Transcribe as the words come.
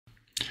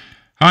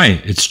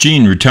Hi, it's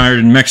Gene, retired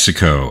in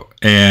Mexico,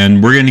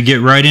 and we're going to get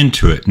right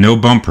into it. No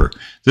bumper.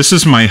 This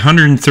is my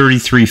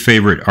 133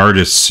 favorite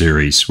artists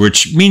series,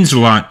 which means a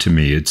lot to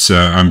me.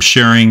 I'm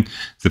sharing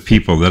the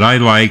people that I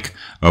like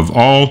of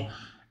all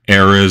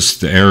eras,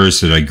 the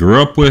eras that I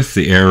grew up with,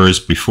 the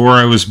eras before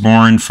I was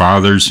born,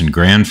 fathers and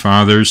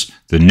grandfathers,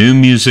 the new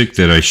music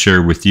that I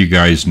share with you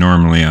guys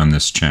normally on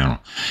this channel.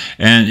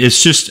 And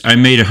it's just, I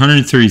made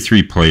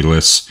 133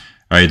 playlists.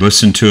 I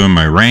listened to them,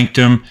 I ranked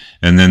them,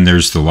 and then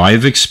there's the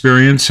live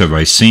experience. Have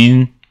I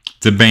seen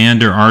the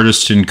band or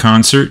artist in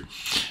concert?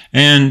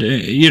 And,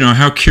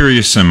 how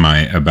curious am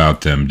I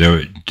about them?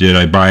 Did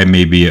I buy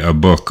maybe a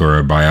book or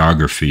a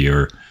biography,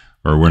 or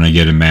when I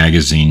get a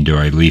magazine, do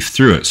I leaf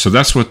through it? So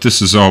that's what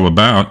this is all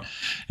about.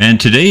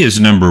 And today is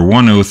number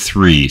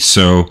 103.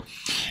 So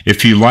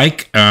if you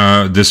like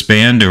this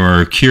band or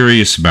are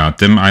curious about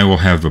them, I will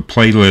have a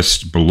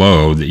playlist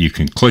below that you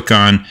can click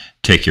on,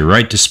 take you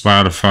right to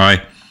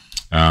Spotify.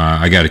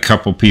 I got a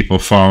couple people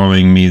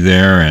following me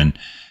there, and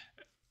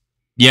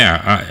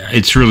yeah,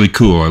 it's really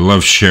cool. I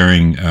love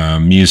sharing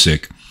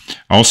music.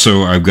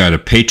 Also, I've got a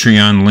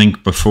Patreon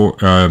link before.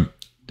 I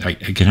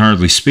can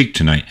hardly speak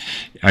tonight.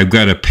 I've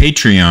got a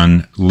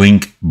Patreon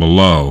link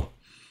below,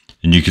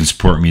 and you can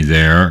support me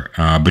there.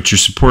 But you're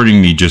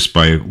supporting me just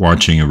by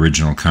watching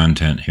original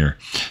content here.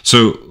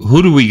 So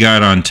who do we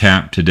got on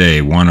tap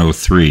today?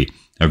 103.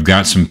 I've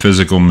got some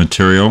physical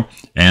material,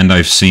 and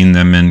I've seen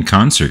them in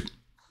concert.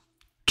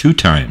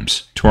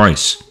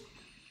 Twice.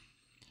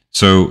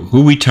 So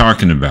who are we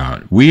talking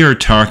about? We are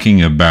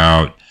talking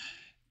about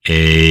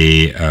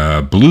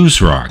a blues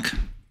rock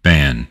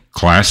band,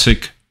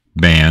 classic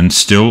band,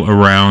 still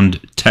around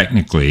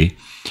technically,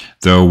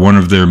 though one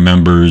of their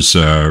members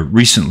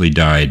recently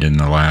died in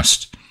the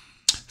last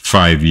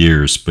 5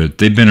 years, but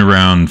they've been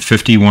around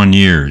 51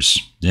 years.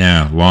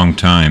 Yeah, long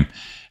time.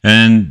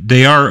 And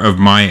they are of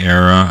my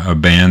era, a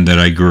band that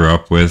I grew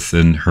up with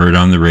and heard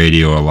on the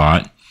radio a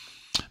lot.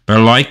 But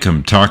I like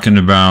them. Talking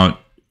about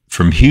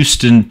from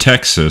Houston,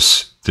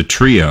 Texas, the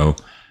trio,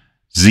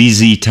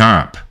 ZZ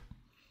Top.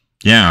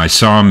 Yeah, I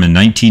saw them in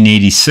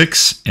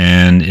 1986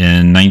 and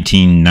in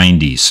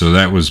 1990. So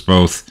that was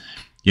both,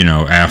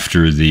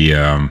 after the,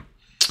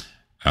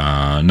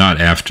 not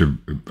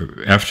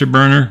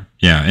Afterburner.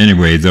 Yeah,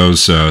 anyway,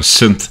 those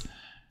synth,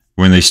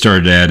 when they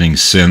started adding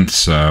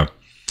synths.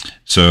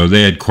 So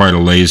they had quite a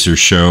laser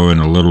show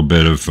and a little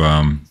bit of,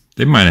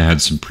 they might have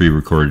had some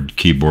pre-recorded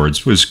keyboards.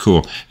 It was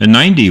cool. In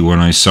 90, when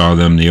I saw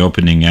them, the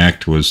opening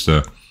act was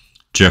the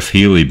Jeff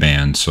Healey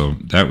band, so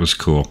that was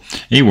cool.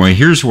 Anyway,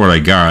 here's what I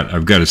got.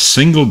 I've got a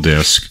single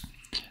disc,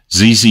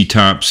 ZZ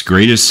Top's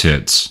Greatest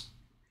Hits,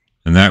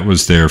 and that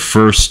was their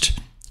first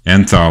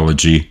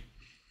anthology.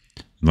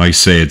 Like I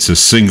say, it's a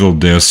single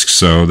disc,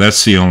 so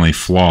that's the only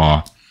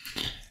flaw.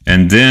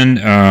 And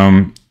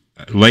then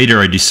later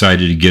I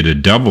decided to get a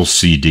double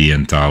CD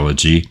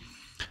anthology,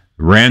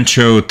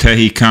 Rancho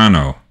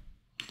Tejicano.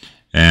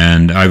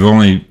 And I've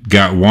only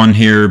got one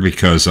here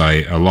because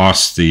I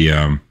lost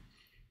the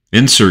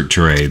insert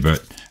tray,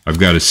 but I've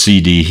got a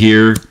CD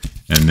here,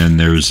 and then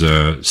there's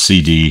a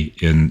CD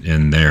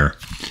in there.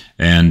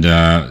 And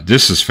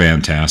this is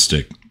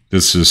fantastic.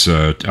 This is,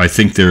 I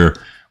think they're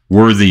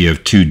worthy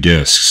of 2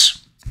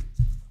 discs.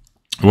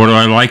 What do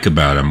I like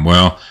about them?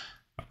 Well,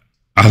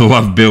 I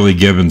love Billy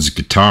Gibbons'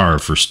 guitar,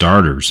 for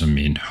starters. I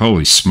mean,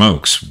 holy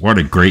smokes, what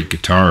a great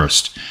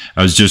guitarist.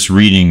 I was just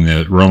reading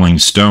that Rolling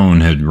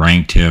Stone had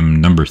ranked him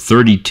number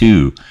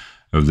 32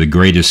 of the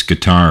greatest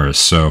guitarists.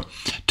 So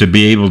to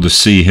be able to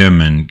see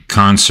him in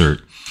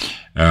concert,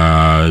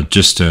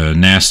 just a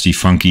nasty,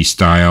 funky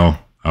style,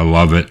 I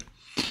love it.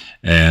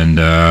 And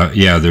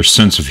yeah, their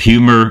sense of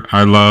humor,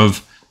 I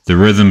love. The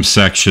rhythm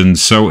section,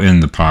 so in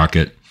the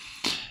pocket.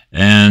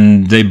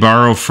 And they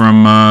borrow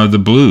from the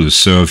blues.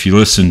 So if you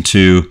listen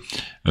to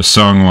a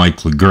song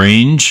like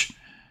LaGrange,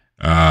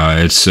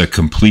 it's a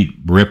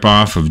complete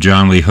ripoff of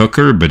John Lee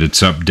Hooker, but it's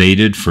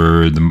updated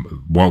for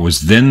what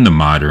was then the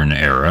modern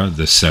era,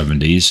 the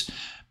 70s.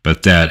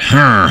 But that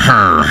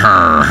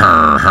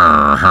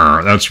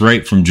that's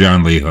right from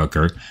John Lee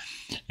Hooker.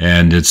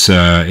 And it's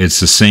the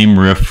same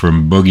riff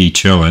from Boogie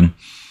Chillin'.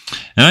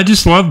 And I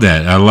just love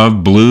that. I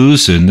love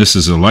blues, and this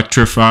is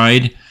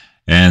electrified.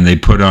 And they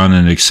put on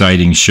an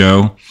exciting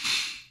show.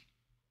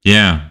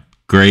 Yeah,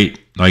 great.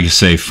 Like I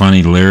say,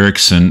 funny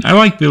lyrics. And I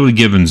like Billy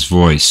Gibbons'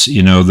 voice,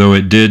 though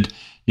it did,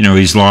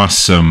 he's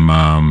lost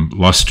some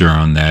luster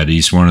on that.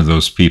 He's one of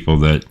those people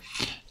that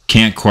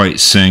can't quite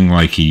sing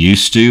like he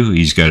used to.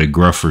 He's got a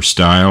gruffer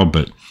style.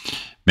 But,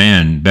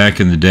 man, back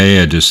in the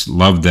day, I just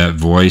loved that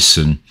voice.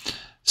 And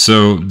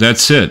so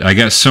that's it. I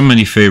got so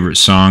many favorite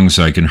songs,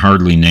 I can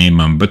hardly name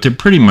them. But they're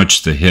pretty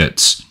much the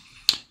hits.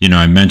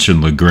 I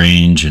mentioned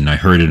LaGrange, and I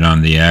heard it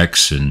on the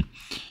X, and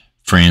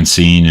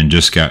Francine, and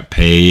Just Got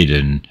Paid,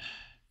 and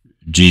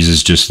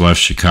Jesus Just Left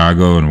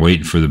Chicago, and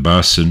Waiting for the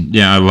Bus. And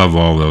yeah, I love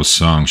all those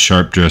songs.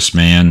 Sharp Dressed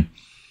Man,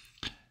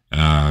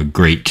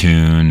 great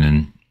tune.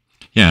 And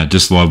yeah,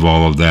 just love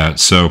all of that.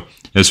 So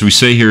as we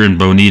say here in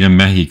Bonita,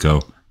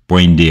 Mexico,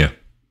 buen dia.